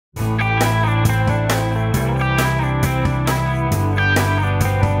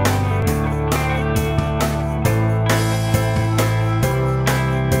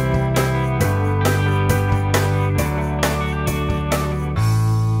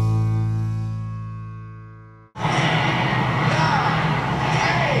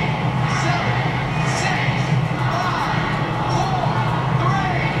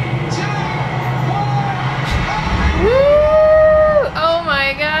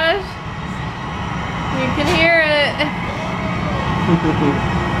can hear it.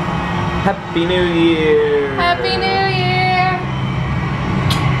 Happy New Year! Happy New Year!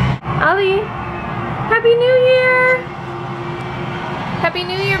 Ollie, Happy New Year! Happy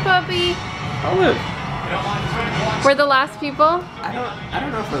New Year, puppy! Olive! We're the last people? I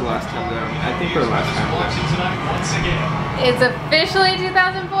don't know if we're the last time though. I think we're the last time though. It's officially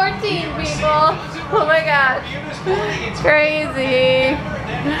 2014, people! Oh my gosh. Crazy.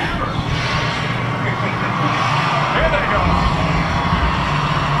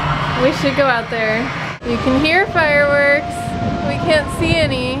 We should go out there. You can hear fireworks. We can't see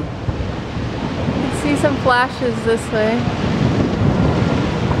any. You can see some flashes this way.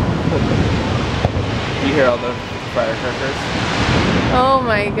 You hear all the firecrackers? Oh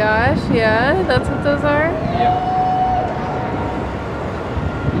my gosh, yeah, that's what those are? Yep.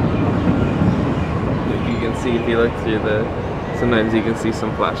 Like you can see if you look through sometimes you can see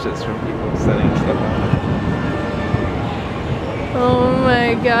some flashes from people setting stuff on. Oh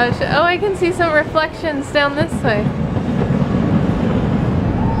my gosh. Oh, I can see some reflections down this way.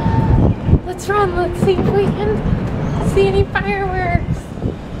 Let's run, let's see if we can see any fireworks.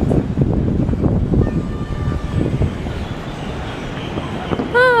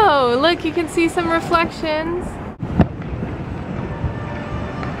 Oh, look, you can see some reflections.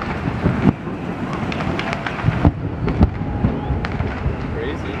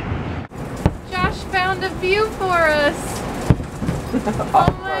 Crazy. Josh found a view for us. Oh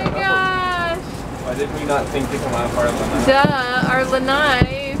my gosh. Why did we not think to come out of our lanai? Duh, our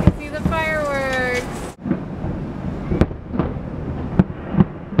lanai. You can see the fireworks.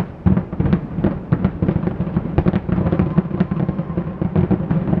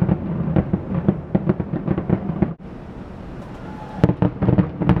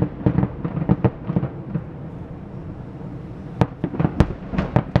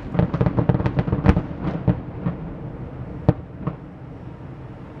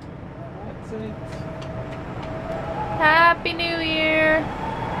 Happy New Year!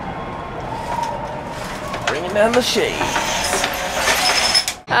 Bringing down the shades.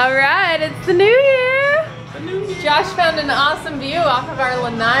 Alright, it's the New Year! Josh found an awesome view off of our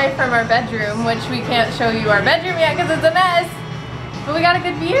lanai from our bedroom, which we can't show you our bedroom yet because it's a mess. But we got a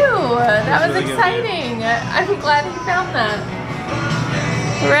good view. That was exciting. I'm glad he found that.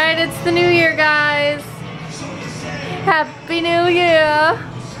 Alright, it's the New Year, guys. Happy New Year!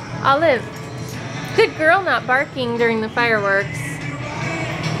 Olive. Good girl not barking during the fireworks.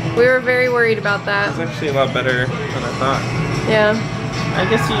 We were very worried about that. It's actually a lot better than I thought. Yeah. I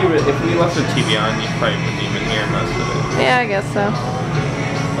guess if we left the TV on, you probably wouldn't even hear most of it. Yeah, I guess so.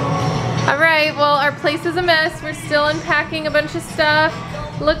 Alright, well our place is a mess. We're still unpacking a bunch of stuff.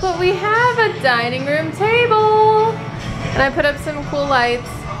 Look what we have, a dining room table. And I put up some cool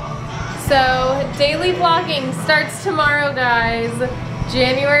lights. So, daily vlogging starts tomorrow, guys.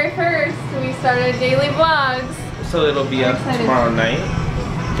 January 1st, we started daily vlogs. So it'll be up tomorrow night?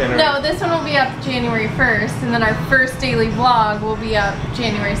 No, this one will be up January 1st, and then our first daily vlog will be up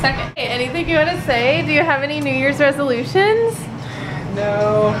January 2nd. Hey, anything you want to say? Do you have any New Year's resolutions?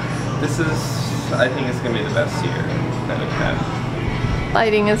 No. This is, I think it's going to be the best year that we've had.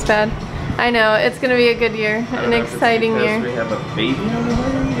 Lighting is bad. I know, it's going to be a good year, an exciting year. We have a baby on the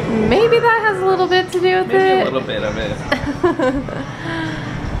way? Maybe that has a little bit to do with it. Maybe a little bit of it.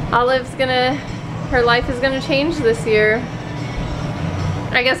 Olive's her life is gonna change this year.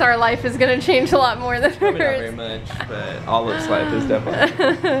 I guess our life is gonna change a lot more than hers. Not very much, but Olive's life is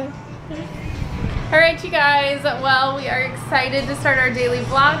definitely. Alright, you guys, well, we are excited to start our daily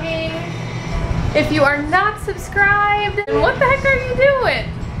vlogging. If you are not subscribed, then what the heck are you doing?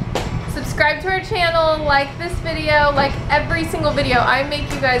 Subscribe to our channel, like this video, like every single video. I make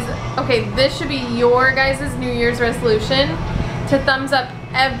you guys, okay, this should be your guys' New Year's resolution to thumbs up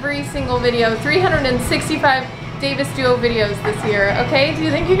every single video. 365 Davis Duo videos this year, okay? Do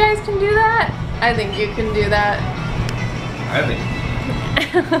you think you guys can do that? I think you can do that. I think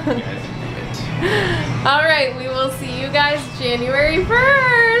you guys can do it. Alright, we will see you guys January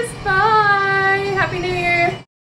 1st. Bye! Happy New Year!